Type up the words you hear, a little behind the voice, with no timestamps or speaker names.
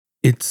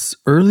It's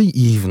early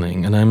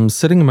evening, and I'm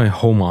sitting in my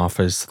home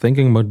office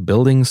thinking about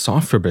building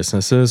software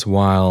businesses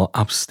while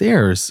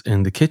upstairs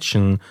in the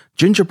kitchen,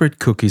 gingerbread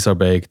cookies are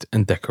baked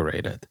and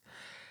decorated.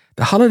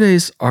 The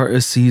holidays are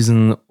a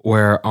season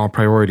where our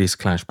priorities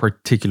clash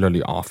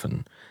particularly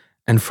often.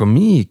 And for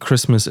me,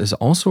 Christmas is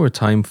also a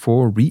time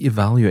for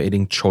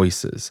reevaluating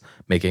choices,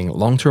 making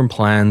long term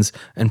plans,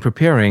 and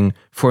preparing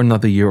for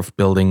another year of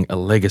building a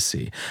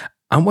legacy.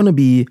 I want to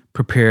be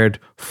prepared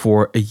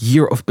for a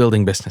year of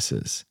building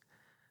businesses.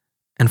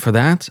 And for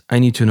that, I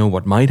need to know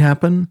what might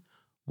happen,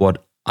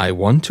 what I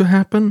want to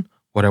happen,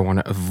 what I want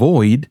to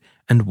avoid,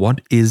 and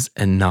what is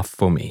enough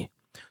for me.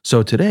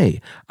 So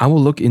today, I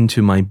will look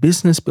into my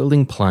business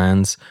building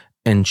plans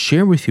and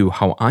share with you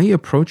how I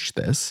approach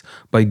this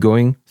by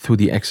going through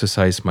the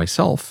exercise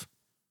myself.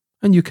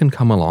 And you can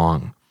come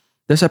along.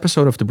 This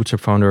episode of The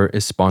Bootstrap Founder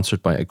is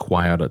sponsored by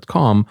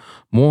Acquire.com.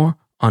 More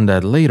on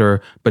that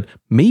later, but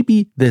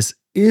maybe this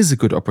is a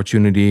good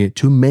opportunity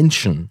to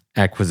mention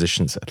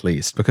acquisitions at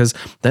least, because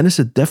that is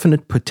a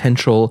definite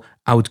potential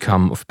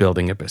outcome of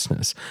building a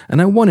business.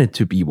 And I want it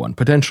to be one,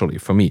 potentially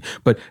for me,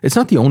 but it's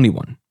not the only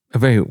one. A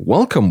very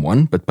welcome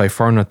one, but by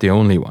far not the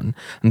only one.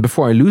 And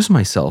before I lose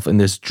myself in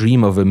this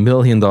dream of $1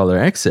 million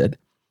exit,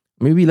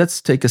 maybe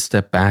let's take a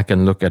step back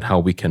and look at how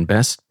we can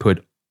best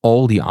put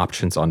all the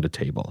options on the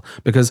table.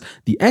 Because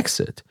the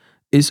exit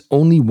is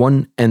only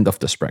one end of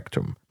the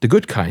spectrum, the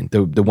good kind,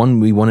 the one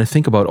we want to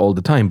think about all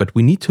the time, but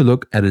we need to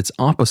look at its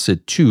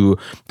opposite too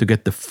to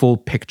get the full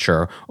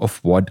picture of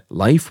what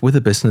life with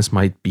a business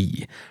might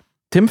be.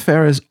 Tim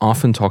Ferriss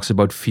often talks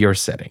about fear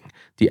setting,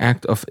 the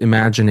act of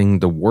imagining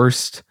the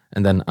worst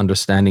and then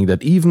understanding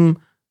that even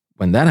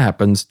when that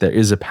happens, there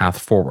is a path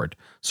forward.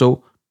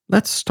 So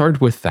let's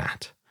start with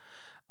that.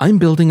 I'm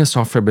building a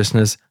software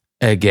business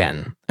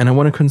again, and I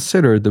want to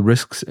consider the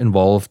risks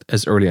involved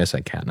as early as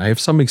I can. I have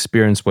some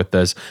experience with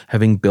this,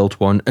 having built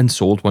one and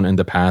sold one in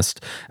the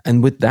past,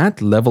 and with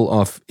that level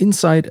of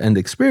insight and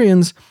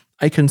experience,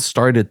 I can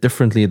start it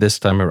differently this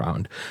time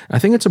around. I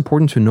think it's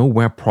important to know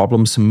where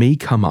problems may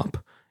come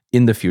up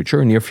in the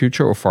future, near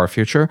future or far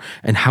future,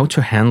 and how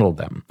to handle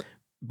them,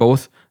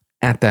 both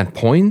at that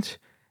point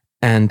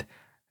and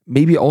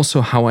maybe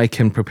also how I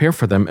can prepare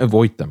for them,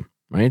 avoid them,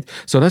 right?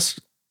 So let's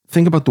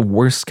think about the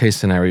worst case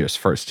scenarios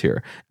first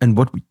here and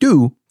what we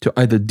do to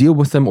either deal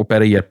with them or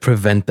better yet,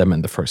 prevent them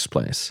in the first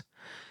place.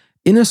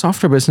 In a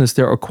software business,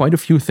 there are quite a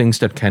few things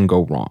that can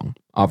go wrong.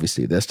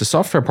 Obviously, there's the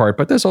software part,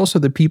 but there's also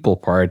the people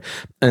part.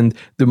 And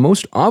the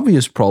most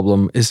obvious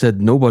problem is that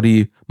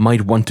nobody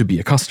might want to be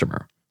a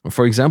customer.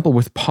 For example,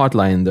 with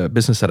Podline, the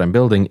business that I'm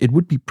building, it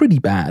would be pretty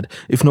bad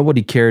if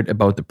nobody cared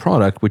about the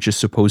product, which is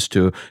supposed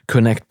to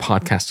connect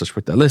podcasters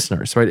with their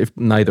listeners, right? If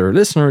neither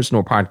listeners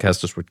nor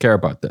podcasters would care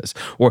about this,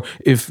 or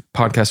if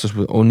podcasters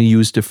would only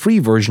use the free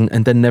version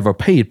and then never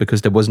pay it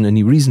because there wasn't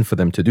any reason for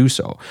them to do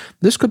so.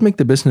 This could make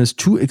the business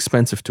too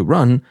expensive to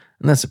run,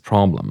 and that's a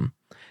problem.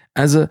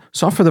 As a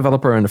software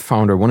developer and a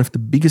founder, one of the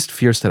biggest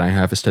fears that I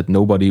have is that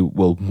nobody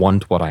will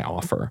want what I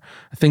offer.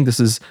 I think this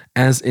is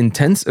as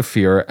intense a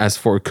fear as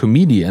for a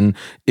comedian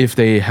if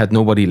they had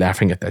nobody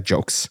laughing at their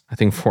jokes. I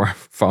think for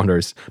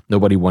founders,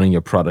 nobody wanting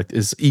your product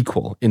is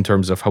equal in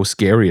terms of how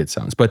scary it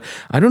sounds. But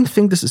I don't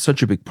think this is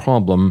such a big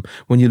problem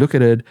when you look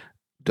at it,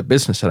 the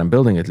business that I'm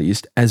building at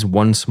least, as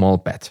one small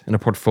bet in a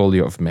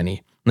portfolio of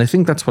many. And I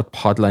think that's what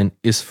Podline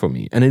is for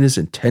me. And it is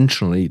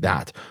intentionally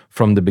that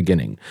from the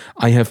beginning.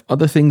 I have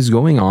other things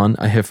going on.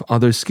 I have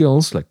other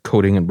skills like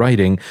coding and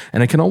writing,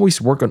 and I can always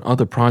work on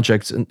other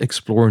projects and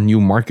explore new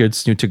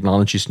markets, new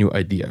technologies, new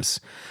ideas.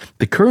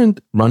 The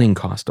current running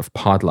cost of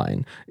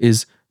Podline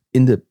is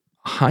in the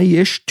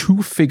high-ish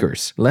two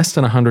figures, less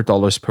than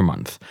 $100 per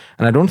month.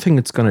 And I don't think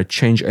it's going to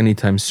change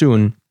anytime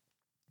soon,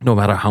 no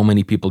matter how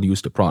many people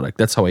use the product.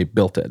 That's how I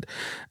built it.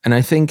 And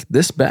I think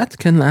this bet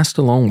can last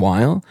a long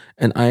while,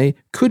 and I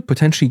could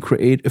potentially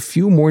create a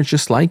few more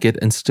just like it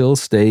and still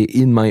stay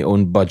in my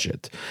own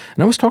budget.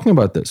 And I was talking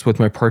about this with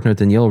my partner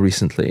Danielle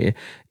recently.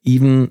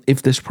 Even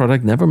if this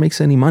product never makes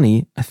any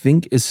money, I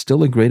think it's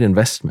still a great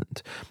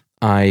investment.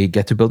 I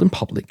get to build in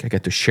public. I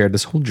get to share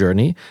this whole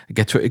journey. I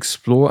get to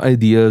explore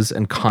ideas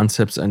and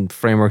concepts and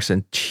frameworks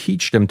and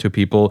teach them to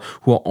people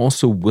who are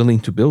also willing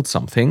to build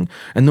something.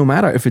 And no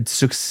matter if it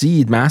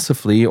succeeds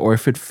massively or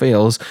if it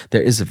fails,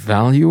 there is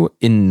value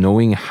in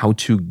knowing how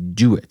to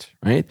do it,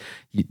 right?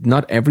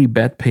 Not every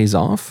bet pays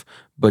off,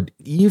 but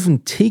even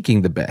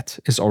taking the bet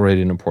is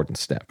already an important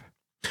step.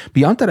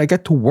 Beyond that, I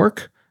get to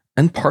work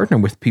and partner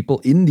with people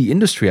in the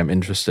industry I'm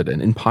interested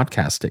in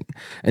podcasting,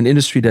 an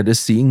industry that is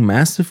seeing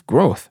massive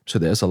growth. So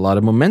there's a lot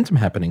of momentum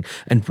happening.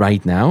 And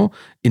right now,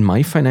 in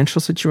my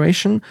financial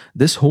situation,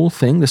 this whole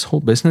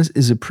business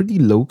is a pretty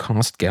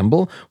low-cost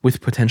gamble with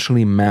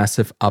potentially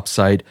massive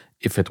upside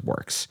if it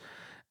works.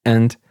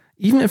 And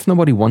even if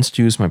nobody wants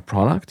to use my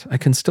product, I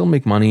can still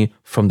make money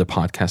from the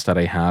podcast that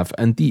I have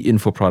and the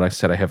info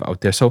products that I have out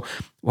there. So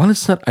while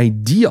it's not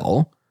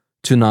ideal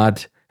to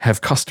not have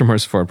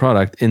customers for a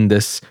product in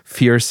this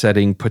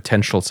fear-setting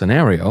potential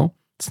scenario,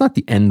 it's not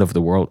the end of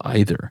the world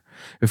either.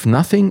 If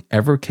nothing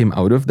ever came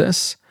out of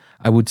this,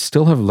 I would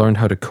still have learned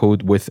how to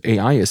code with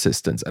AI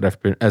assistants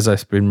as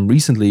I've been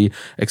recently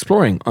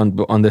exploring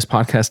on this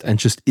podcast and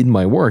just in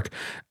my work.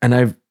 And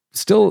I've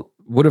still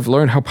would have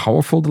learned how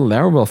powerful the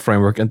Laravel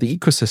framework and the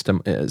ecosystem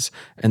is,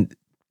 and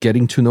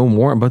getting to know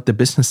more about the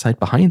business side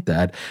behind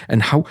that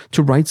and how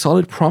to write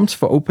solid prompts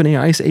for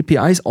OpenAI's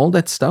APIs, all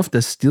that stuff.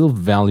 There's still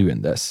value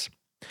in this.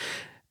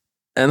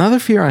 Another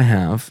fear I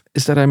have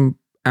is that I'm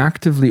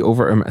actively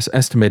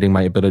overestimating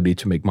my ability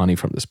to make money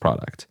from this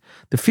product.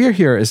 The fear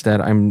here is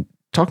that I'm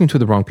talking to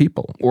the wrong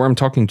people, or I'm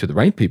talking to the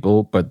right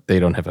people, but they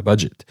don't have a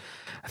budget.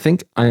 I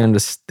think I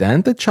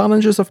understand the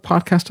challenges of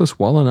podcasters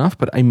well enough,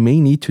 but I may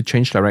need to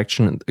change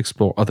direction and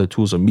explore other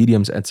tools or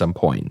mediums at some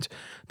point.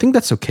 I think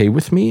that's okay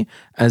with me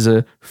as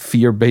a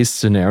fear-based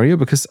scenario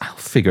because I'll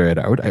figure it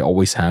out. I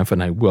always have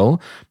and I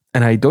will.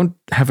 And I don't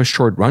have a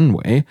short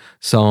runway.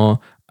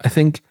 So I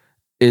think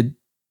it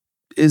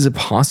is a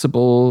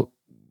possible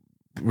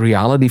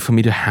reality for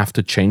me to have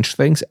to change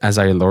things as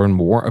I learn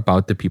more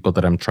about the people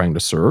that I'm trying to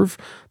serve.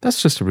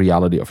 That's just a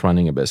reality of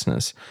running a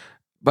business.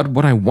 But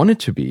what I want it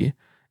to be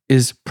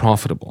is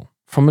profitable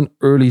from an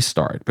early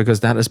start,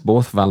 because that is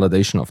both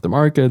validation of the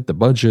market, the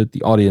budget,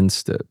 the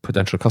audience, the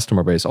potential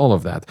customer base, all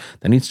of that.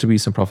 There needs to be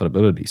some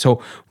profitability.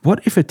 So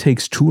what if it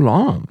takes too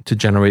long to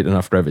generate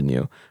enough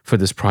revenue for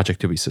this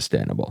project to be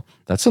sustainable?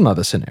 That's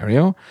another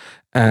scenario.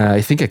 I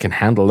think I can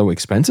handle low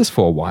expenses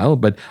for a while,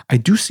 but I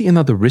do see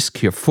another risk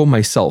here for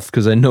myself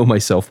because I know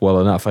myself well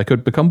enough. I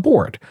could become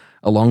bored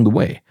along the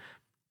way.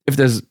 If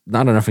there's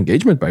not enough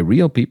engagement by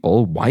real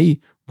people,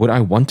 why would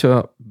I want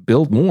to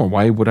build more?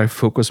 Why would I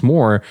focus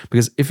more?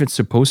 Because if it's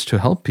supposed to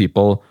help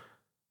people,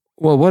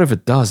 well, what if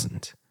it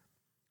doesn't?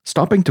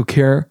 Stopping to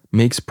care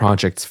makes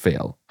projects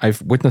fail.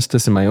 I've witnessed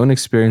this in my own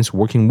experience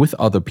working with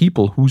other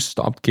people who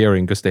stopped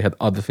caring because they had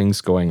other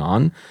things going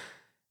on.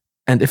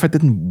 And if I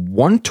didn't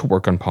want to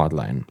work on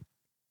Podline,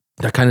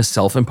 that kind of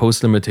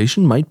self-imposed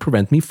limitation might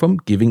prevent me from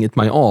giving it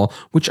my all,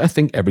 which I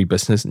think every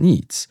business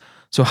needs.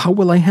 So how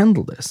will I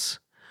handle this?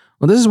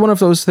 Well, this is one of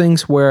those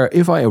things where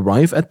if I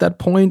arrive at that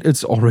point,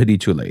 it's already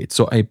too late,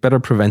 so I better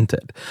prevent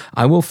it.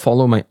 I will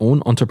follow my own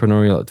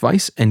entrepreneurial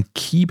advice and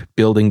keep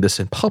building this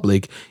in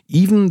public,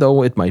 even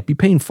though it might be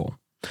painful.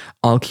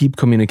 I'll keep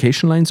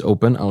communication lines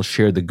open, I'll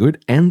share the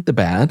good and the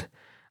bad.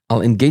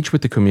 I'll engage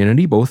with the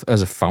community, both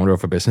as a founder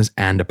of a business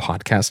and a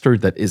podcaster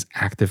that is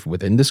active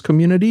within this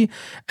community,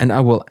 and I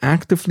will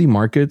actively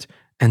market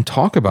and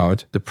talk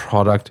about the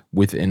product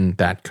within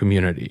that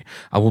community.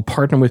 I will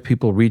partner with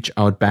people, reach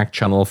out, back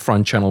channel,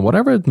 front channel,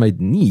 whatever it might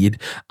need.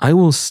 I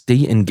will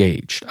stay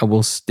engaged. I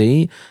will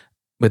stay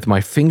with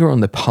my finger on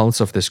the pulse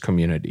of this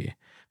community.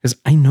 Because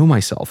I know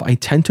myself. I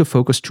tend to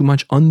focus too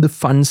much on the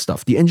fun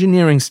stuff, the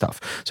engineering stuff.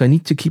 So I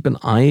need to keep an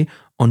eye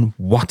on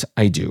what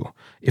I do.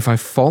 If I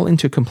fall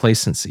into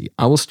complacency,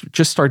 I will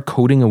just start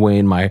coding away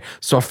in my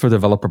software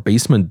developer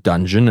basement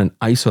dungeon and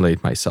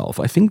isolate myself.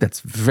 I think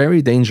that's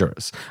very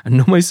dangerous. I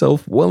know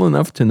myself well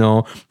enough to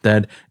know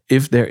that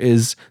if there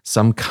is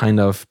some kind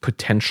of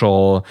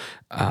potential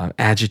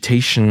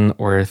agitation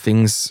or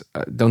things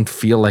don't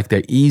feel like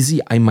they're easy,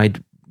 I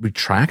might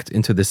retract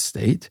into this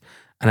state,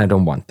 and I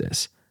don't want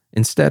this.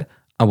 Instead,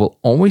 I will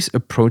always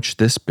approach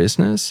this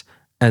business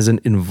as an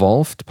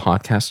involved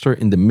podcaster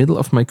in the middle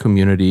of my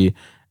community,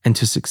 and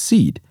to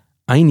succeed,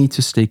 I need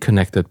to stay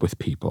connected with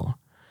people.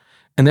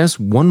 And there's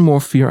one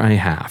more fear I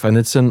have, and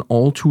it's an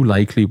all too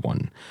likely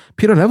one.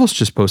 Peter Levels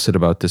just posted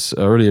about this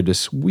earlier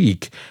this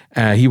week.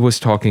 He was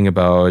talking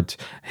about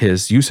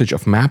his usage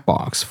of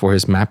Mapbox for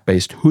his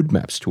map-based hood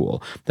maps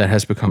tool that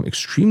has become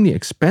extremely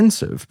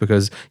expensive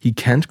because he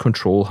can't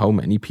control how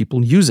many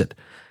people use it.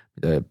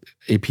 The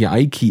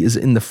API key is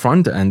in the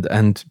front end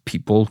and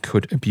people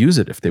could abuse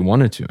it if they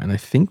wanted to. And I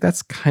think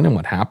that's kind of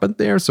what happened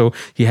there. So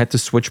he had to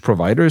switch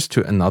providers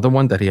to another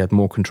one that he had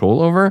more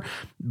control over.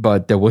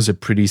 But there was a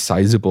pretty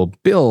sizable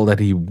bill that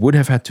he would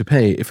have had to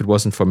pay if it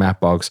wasn't for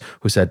Mapbox,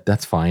 who said,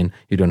 that's fine,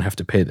 you don't have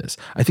to pay this.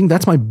 I think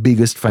that's my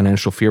biggest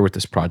financial fear with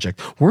this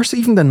project. Worse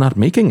even than not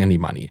making any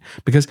money.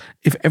 Because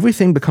if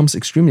everything becomes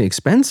extremely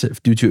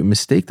expensive due to a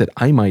mistake that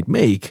I might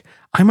make,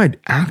 I might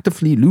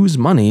actively lose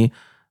money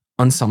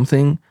on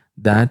something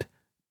that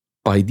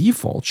by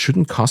default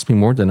shouldn't cost me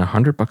more than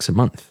 $100 a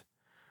month.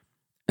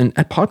 And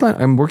at Podline,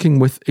 I'm working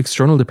with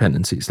external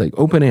dependencies like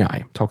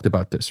OpenAI. Talked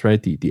about this,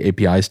 right? The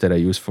APIs that I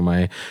use for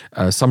my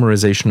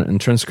summarization and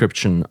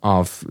transcription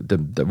of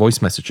the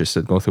voice messages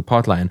that go through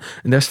Podline.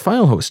 And there's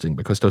file hosting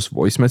because those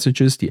voice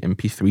messages, the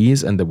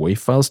MP3s and the WAV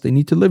files, they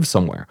need to live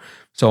somewhere.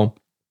 So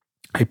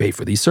I pay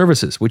for these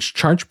services, which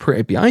charge per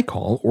API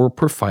call or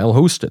per file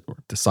hosted, or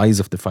the size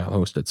of the file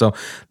hosted. So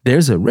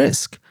there's a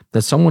risk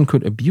that someone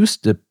could abuse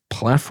the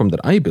platform that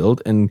I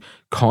build and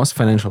cause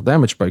financial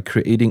damage by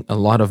creating a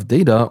lot of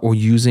data or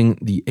using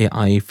the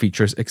AI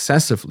features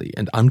excessively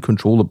and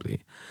uncontrollably.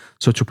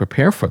 So to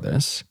prepare for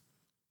this,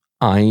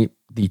 I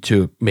need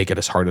to make it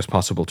as hard as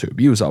possible to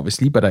abuse,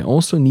 obviously, but I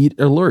also need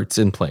alerts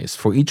in place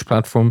for each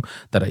platform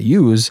that I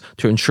use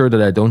to ensure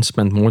that I don't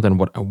spend more than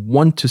what I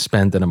want to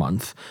spend in a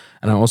month.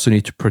 And I also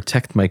need to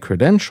protect my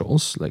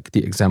credentials, like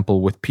the example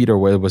with Peter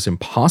where it was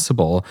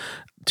impossible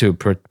to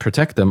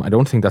protect them. I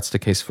don't think that's the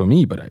case for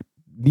me, but I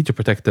need to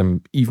protect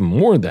them even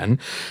more then,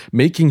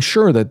 making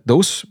sure that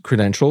those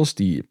credentials,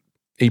 the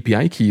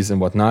API keys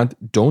and whatnot,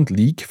 don't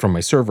leak from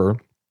my server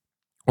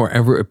or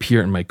ever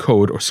appear in my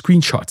code or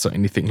screenshots or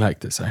anything like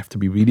this. I have to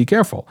be really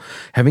careful.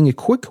 Having a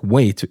quick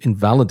way to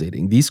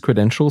invalidating these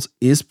credentials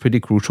is pretty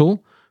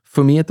crucial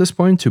for me at this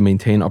point to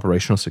maintain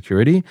operational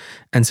security.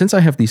 And since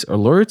I have these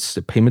alerts,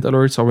 the payment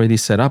alerts already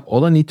set up,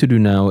 all I need to do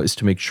now is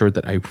to make sure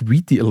that I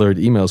read the alert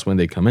emails when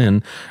they come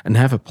in and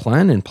have a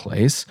plan in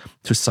place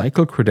to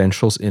cycle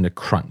credentials in a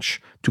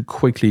crunch to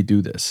quickly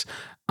do this.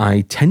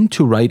 I tend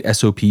to write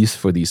SOPs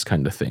for these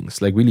kind of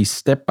things, like really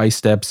step by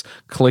steps.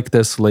 Click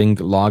this link,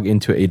 log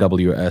into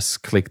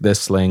AWS, click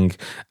this link,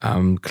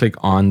 click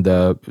on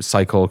the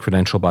cycle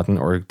credential button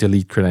or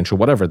delete credential,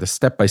 whatever, the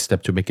step by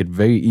step to make it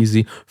very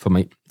easy for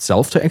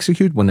myself to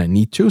execute when I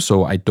need to,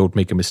 so I don't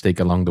make a mistake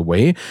along the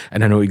way.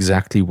 And I know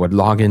exactly what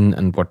login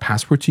and what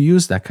password to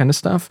use, that kind of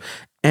stuff.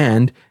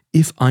 And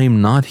if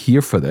I'm not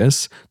here for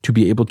this, to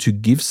be able to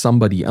give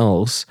somebody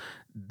else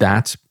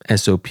that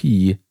SOP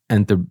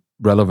and the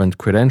relevant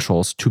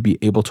credentials to be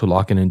able to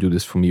log in and do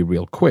this for me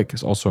real quick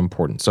is also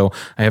important. So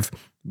I have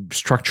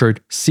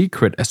structured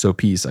secret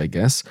SOPs, I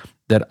guess,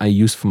 that I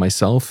use for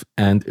myself.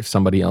 And if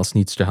somebody else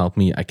needs to help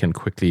me, I can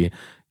quickly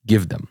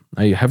give them.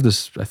 I have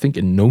this, I think,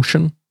 in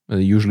Notion. I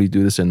usually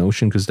do this in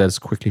Notion because that's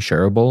quickly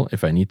shareable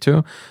if I need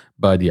to.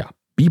 But yeah,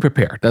 be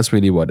prepared. That's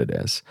really what it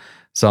is.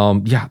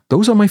 So yeah,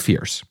 those are my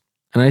fears.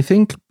 And I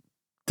think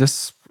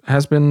this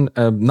has been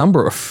a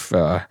number of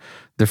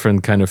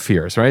different kind of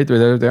fears, right?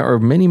 There are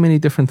many, many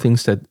different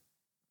things that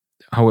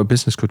how a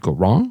business could go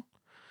wrong.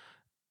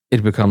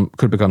 It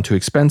could become too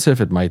expensive.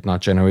 It might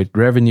not generate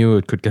revenue.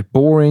 It could get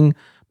boring.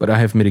 But I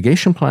have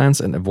mitigation plans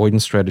and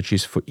avoidance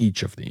strategies for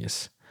each of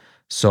these.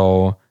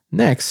 So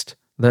next,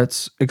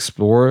 let's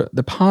explore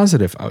the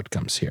positive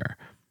outcomes here.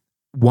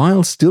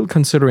 While still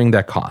considering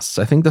their costs,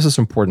 I think this is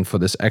important for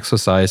this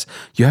exercise.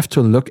 You have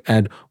to look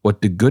at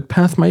what the good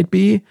path might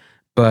be,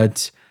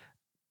 but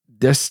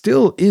there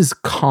still is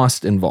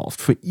cost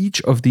involved for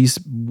each of these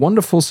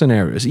wonderful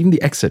scenarios, even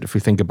the exit, if we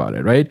think about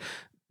it, right?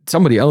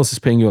 Somebody else is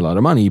paying you a lot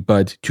of money,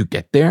 but to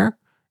get there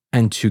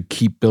and to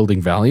keep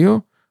building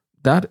value,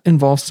 that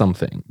involves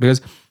something. Because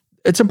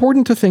it's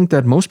important to think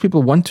that most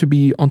people want to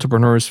be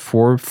entrepreneurs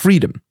for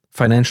freedom,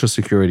 financial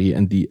security,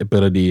 and the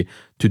ability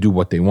to do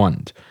what they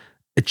want.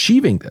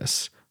 Achieving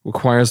this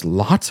requires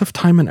lots of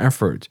time and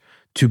effort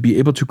to be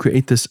able to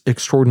create this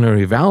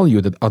extraordinary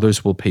value that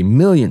others will pay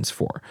millions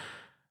for.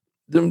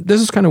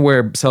 This is kind of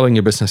where selling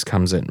your business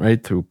comes in,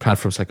 right? Through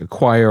platforms like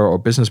Acquire or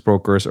business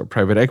brokers or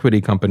private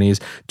equity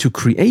companies to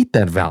create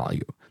that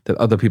value that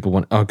other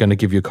people are going to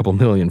give you a couple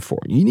million for.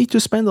 You need to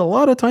spend a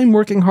lot of time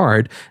working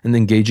hard and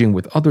engaging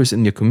with others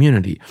in your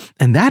community.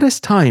 And that is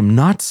time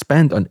not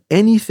spent on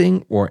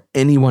anything or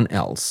anyone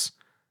else.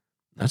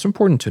 That's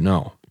important to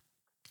know.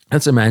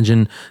 Let's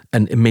imagine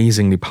an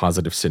amazingly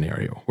positive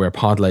scenario where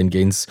Podline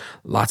gains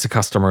lots of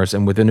customers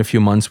and within a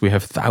few months we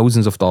have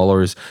thousands of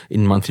dollars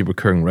in monthly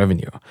recurring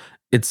revenue.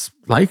 It's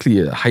likely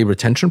a high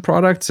retention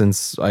product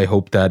since I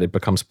hope that it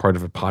becomes part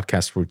of a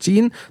podcast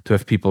routine to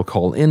have people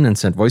call in and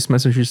send voice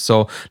messages.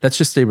 So let's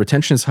just say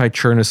retention is high,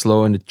 churn is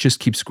low, and it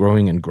just keeps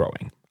growing and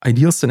growing.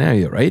 Ideal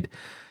scenario, right?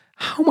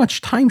 How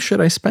much time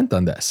should I spend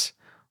on this?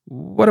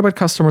 What about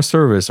customer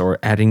service or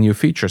adding new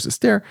features? Is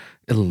there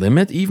a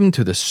limit even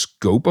to the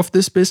scope of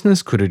this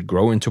business? Could it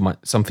grow into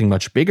something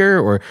much bigger,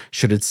 or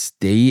should it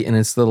stay in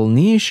its little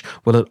niche?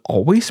 Will it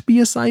always be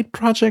a side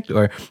project,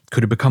 or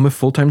could it become a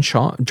full-time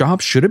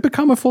job? Should it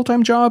become a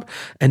full-time job?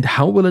 And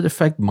how will it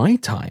affect my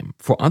time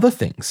for other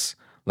things,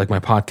 like my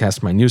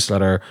podcast, my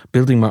newsletter,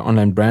 building my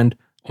online brand,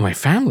 or my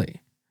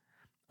family?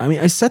 I mean,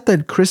 I said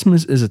that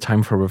Christmas is a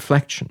time for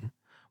reflection.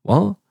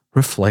 Well,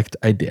 reflect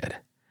I did.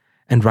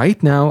 And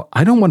right now,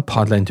 I don't want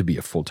Podline to be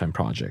a full-time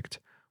project,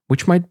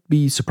 which might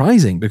be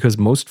surprising because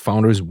most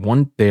founders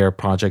want their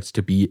projects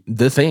to be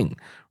the thing,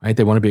 right?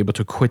 They want to be able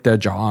to quit their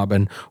job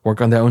and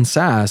work on their own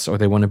SaaS, or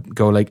they want to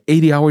go like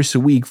 80 hours a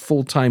week,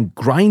 full-time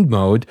grind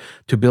mode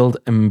to build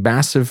a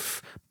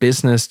massive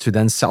business to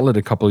then sell it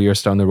a couple of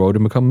years down the road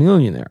and become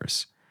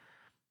millionaires.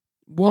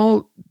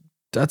 Well,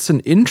 that's an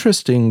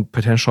interesting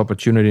potential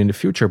opportunity in the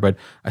future, but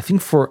I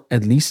think for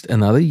at least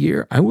another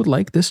year, I would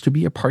like this to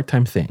be a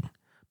part-time thing.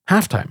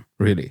 Half-time,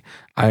 really.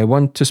 I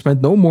want to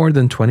spend no more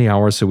than 20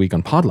 hours a week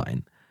on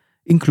Podline,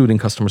 including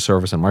customer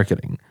service and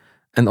marketing.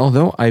 And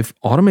although I've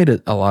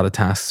automated a lot of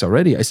tasks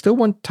already, I still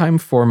want time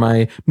for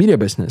my media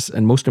business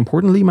and most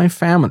importantly, my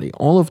family.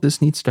 All of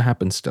this needs to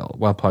happen still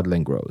while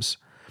Podline grows.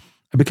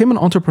 I became an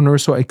entrepreneur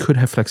so I could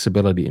have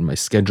flexibility in my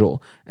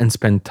schedule and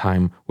spend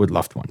time with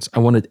loved ones. I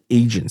wanted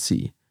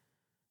agency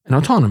and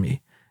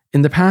autonomy.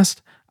 In the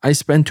past, I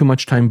spent too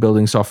much time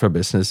building software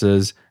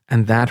businesses,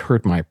 and that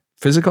hurt my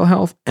physical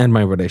health and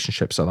my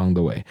relationships along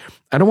the way.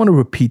 I don't want to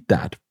repeat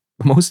that,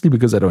 mostly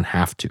because I don't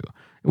have to.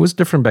 It was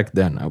different back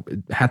then.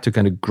 I had to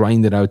kind of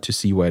grind it out to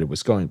see where it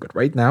was going. But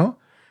right now,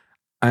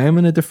 I am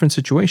in a different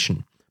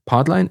situation.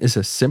 Podline is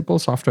a simple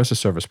software as a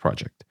service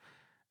project,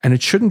 and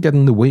it shouldn't get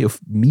in the way of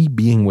me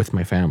being with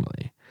my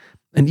family.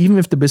 And even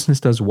if the business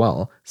does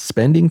well,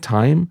 spending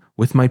time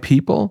with my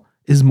people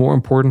is more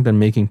important than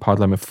making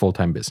Podlime a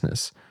full-time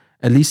business.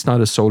 At least not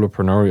a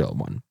solopreneurial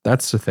one.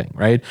 That's the thing,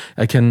 right?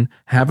 I can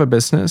have a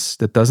business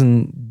that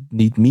doesn't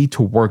need me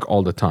to work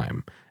all the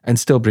time and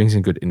still brings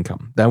in good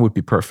income. That would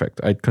be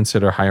perfect. I'd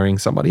consider hiring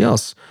somebody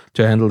else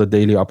to handle the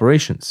daily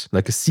operations,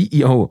 like a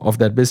CEO of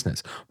that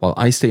business, while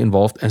I stay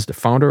involved as the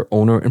founder,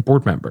 owner, and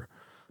board member.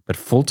 But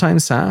full-time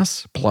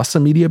SaaS, plus a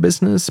media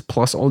business,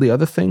 plus all the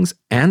other things,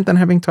 and then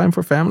having time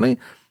for family,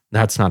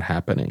 that's not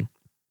happening.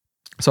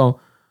 So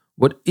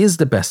what is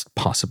the best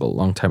possible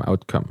long-term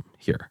outcome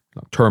here?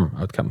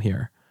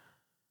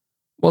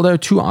 Well, there are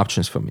two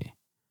options for me.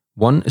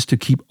 One is to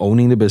keep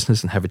owning the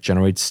business and have it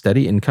generate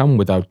steady income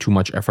without too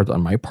much effort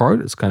on my part.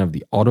 It's kind of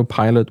the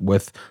autopilot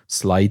with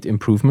slight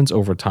improvements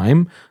over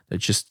time that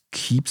just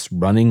keeps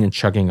running and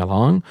chugging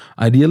along.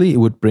 Ideally, it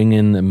would bring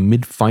in a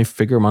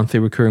mid-5-figure monthly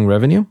recurring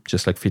revenue,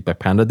 just like Feedback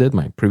Panda did,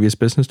 my previous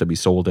business that we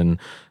sold in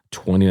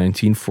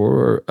 2019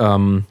 for,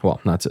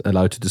 not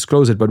allowed to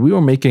disclose it, but we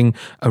were making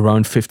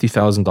around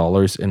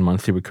 $50,000 in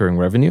monthly recurring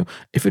revenue.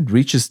 If it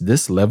reaches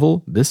this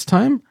level this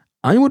time,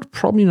 I would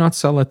probably not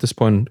sell at this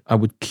point. I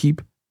would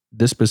keep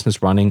this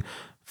business running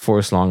for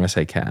as long as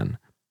I can.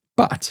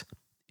 But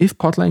if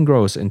Podline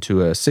grows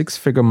into a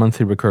 6-figure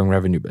monthly recurring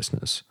revenue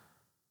business,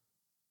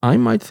 I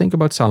might think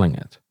about selling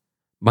it.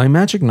 My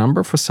magic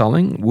number for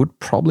selling would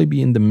probably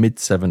be in the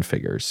mid-7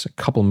 figures, a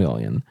couple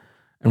million.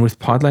 And with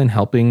Podline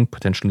helping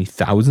potentially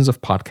thousands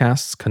of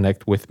podcasts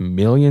connect with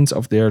millions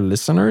of their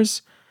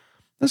listeners,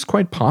 that's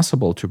quite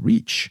possible to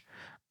reach.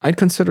 I'd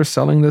consider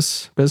selling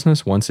this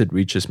business once it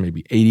reaches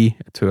maybe 80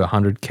 to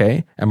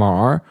 100K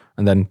MRR,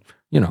 and then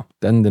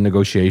the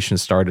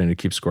negotiations start and it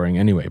keeps growing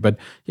anyway. But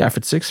yeah, if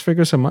it's 6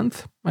 figures a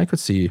month, I could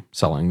see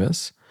selling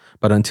this.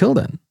 But until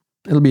then,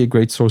 it'll be a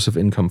great source of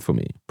income for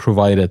me,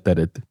 provided that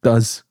it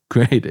does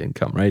create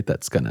income, right?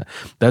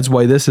 That's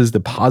why this is the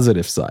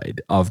positive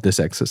side of this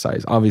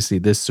exercise. Obviously,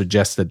 this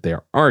suggests that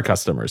there are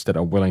customers that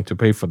are willing to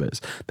pay for this,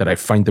 that I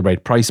find the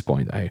right price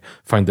point, I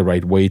find the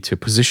right way to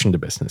position the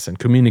business and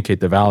communicate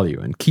the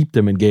value and keep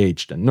them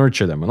engaged and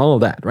nurture them and all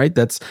of that, right?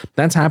 That's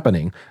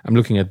happening. I'm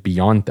looking at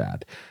beyond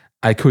that.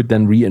 I could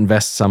then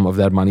reinvest some of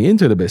that money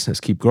into the business,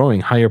 keep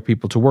growing, hire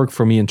people to work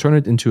for me, and turn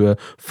it into a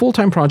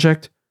full-time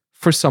project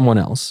for someone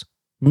else.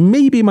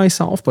 Maybe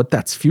myself, but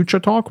that's future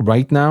talk.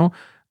 Right now,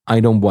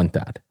 I don't want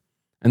that.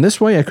 And this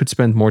way, I could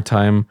spend more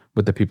time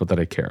with the people that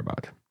I care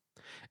about.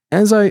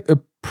 As I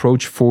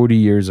approach 40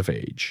 years of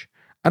age,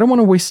 I don't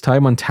want to waste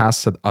time on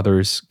tasks that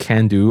others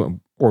can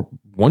do or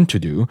want to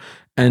do,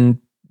 and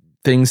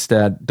things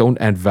that don't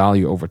add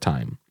value over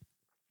time.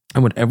 I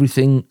want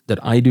everything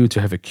that I do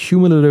to have a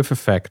cumulative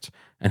effect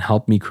and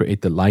help me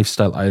create the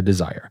lifestyle I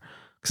desire.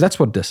 Because that's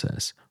what this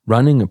is,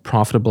 running a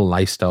profitable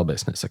lifestyle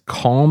business, a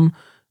calm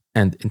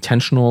and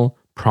intentional,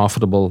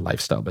 profitable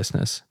lifestyle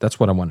business.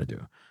 That's what I want to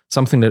do.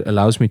 Something that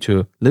allows me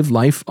to live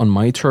life on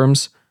my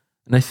terms.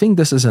 And I think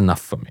this is enough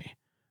for me.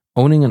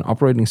 Owning and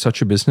operating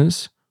such a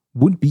business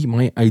would be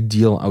my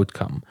ideal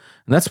outcome.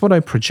 And that's what I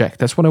project.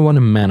 That's what I want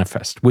to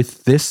manifest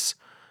with this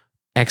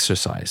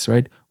exercise,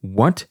 right?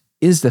 What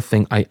is the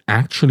thing I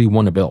actually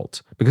want to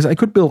build? Because I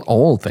could build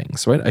all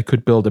things, right? I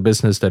could build a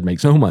business that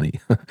makes no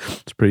money.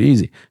 It's pretty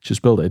easy.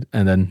 Just build it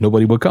and then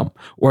nobody will come.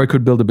 Or I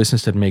could build a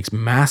business that makes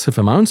massive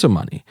amounts of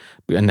money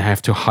and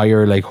have to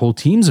hire like whole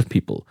teams of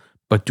people.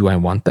 But do I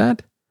want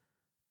that?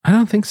 I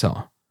don't think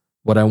so.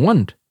 What I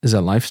want is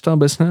a lifestyle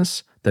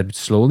business that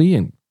slowly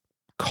and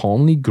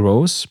calmly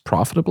grows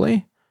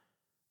profitably.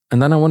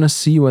 And then I want to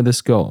see where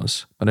this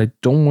goes, but I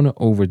don't want to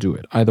overdo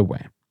it either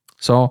way.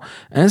 So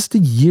as the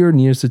year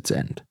nears its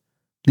end,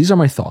 these are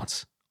my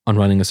thoughts on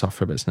running a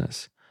software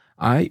business.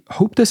 I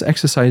hope this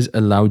exercise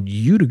allowed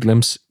you to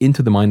glimpse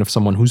into the mind of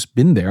someone who's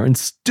been there and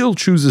still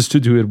chooses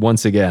to do it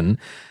once again.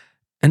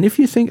 And if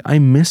you think I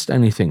missed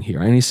anything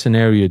here, any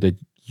scenario that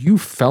you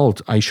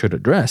felt I should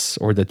address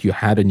or that you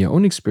had in your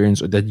own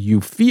experience or that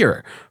you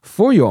fear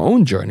for your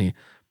own journey,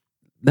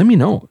 let me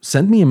know.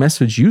 Send me a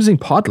message using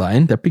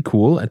Podline, that'd be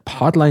cool, at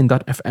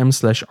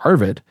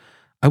podline.fm/Arvid.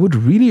 I would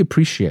really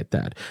appreciate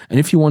that. And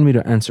if you want me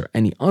to answer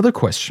any other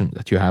question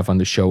that you have on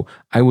the show,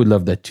 I would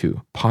love that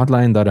too.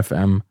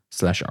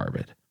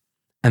 podline.fm/Arvid.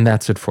 And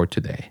that's it for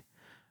today.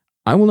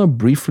 I will now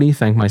briefly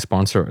thank my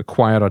sponsor,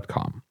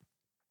 Acquire.com.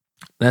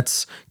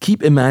 Let's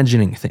keep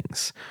imagining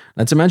things.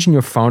 Let's imagine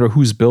your founder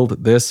who's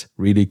built this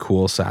really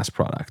cool SaaS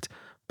product,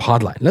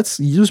 Podline. Let's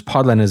use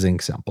Podline as an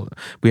example.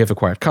 We have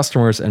acquired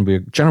customers and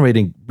we're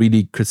generating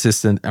really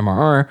consistent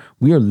MRR.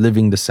 We are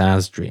living the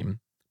SaaS dream.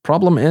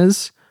 Problem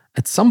is,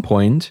 at some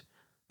point,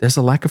 there's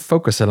a lack of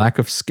focus, a lack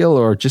of skill,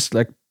 or just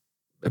like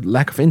a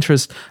lack of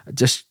interest.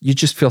 You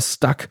just feel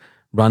stuck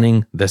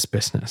running this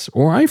business,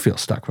 or I feel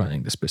stuck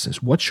running this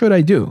business. What should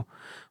I do?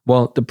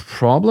 Well, the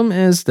problem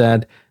is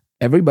that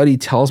everybody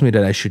tells me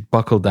that I should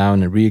buckle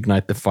down and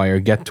reignite the fire,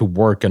 get to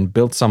work, and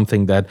build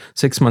something that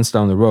 6 months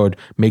down the road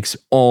makes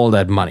all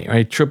that money,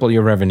 right? Triple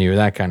your revenue,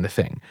 that kind of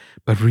thing.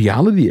 But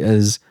reality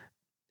is,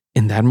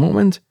 in that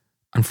moment,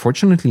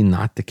 unfortunately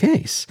not the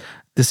case.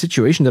 the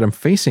situation that I'm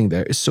facing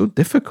there is so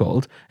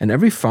difficult, and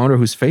every founder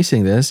who's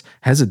facing this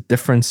has a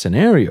different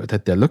scenario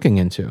that they're looking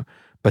into.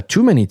 But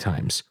too many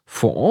times,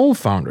 for all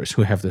founders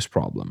who have this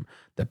problem,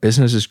 that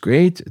business is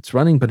great, it's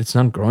running, but it's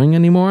not growing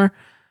anymore,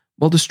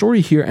 well, the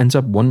story here ends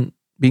up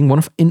being one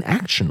of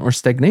inaction or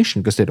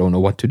stagnation because they don't know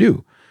what to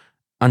do.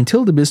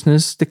 Until the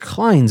business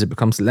declines, it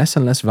becomes less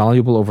and less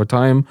valuable over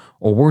time,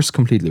 or worse,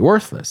 completely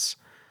worthless.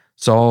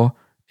 So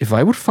if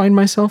I would find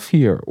myself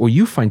here, or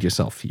you find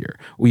yourself here,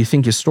 or you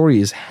think your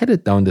story is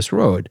headed down this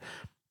road,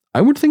 I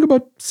would think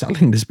about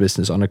selling this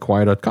business on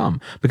acquire.com,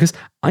 because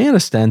I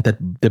understand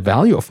that the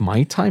value of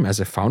my time as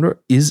a founder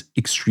is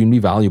extremely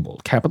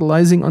valuable.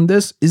 Capitalizing on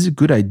this is a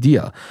good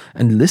idea,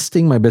 and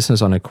listing my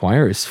business on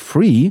Acquire is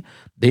free.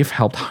 They've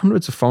helped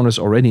hundreds of founders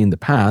already in the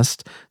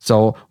past,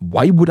 so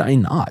why would I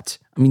not?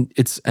 I mean,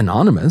 it's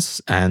anonymous,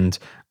 and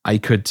I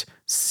could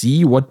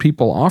see what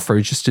people offer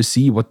just to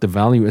see what the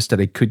value is that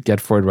I could get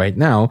for it right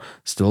now.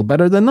 Still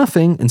better than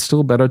nothing, and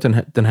still better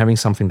than having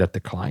something that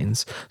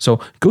declines. So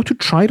go to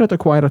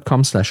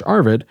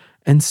try.acquire.com/Arvid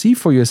and see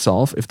for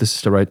yourself if this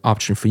is the right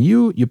option for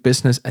you, your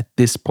business at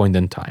this point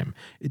in time.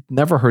 It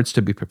never hurts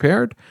to be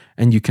prepared,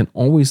 and you can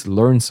always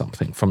learn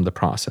something from the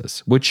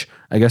process, which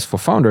I guess for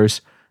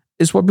founders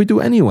is what we do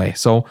anyway.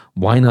 So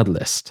why not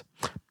list?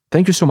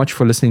 Thank you so much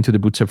for listening to The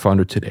Bootstrap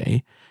Founder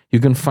today. You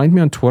can find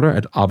me on Twitter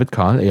at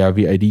ArvidKahl,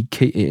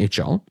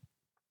 ARVIDKAHL.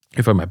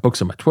 You find my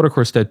books and my Twitter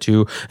course there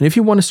too. And if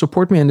you want to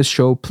support me on this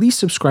show, please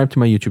subscribe to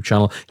my YouTube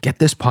channel, get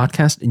this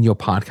podcast in your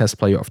podcast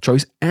player of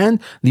choice,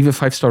 and leave a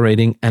 5-star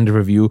rating and a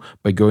review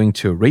by going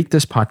to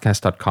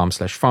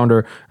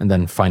ratethispodcast.com/founder and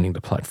then finding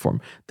the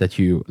platform that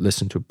you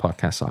listen to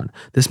podcasts on.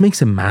 This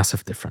makes a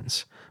massive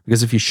difference,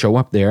 because if you show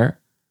up there,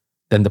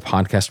 then the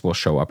podcast will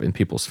show up in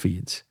people's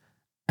feeds.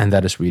 And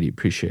that is really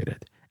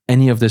appreciated.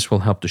 Any of this will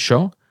help the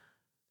show.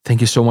 Thank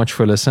you so much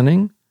for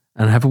listening,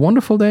 and have a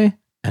wonderful day,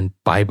 and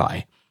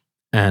bye-bye.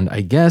 And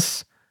I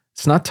guess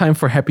it's not time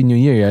for Happy New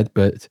Year yet,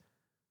 but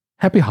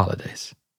happy holidays.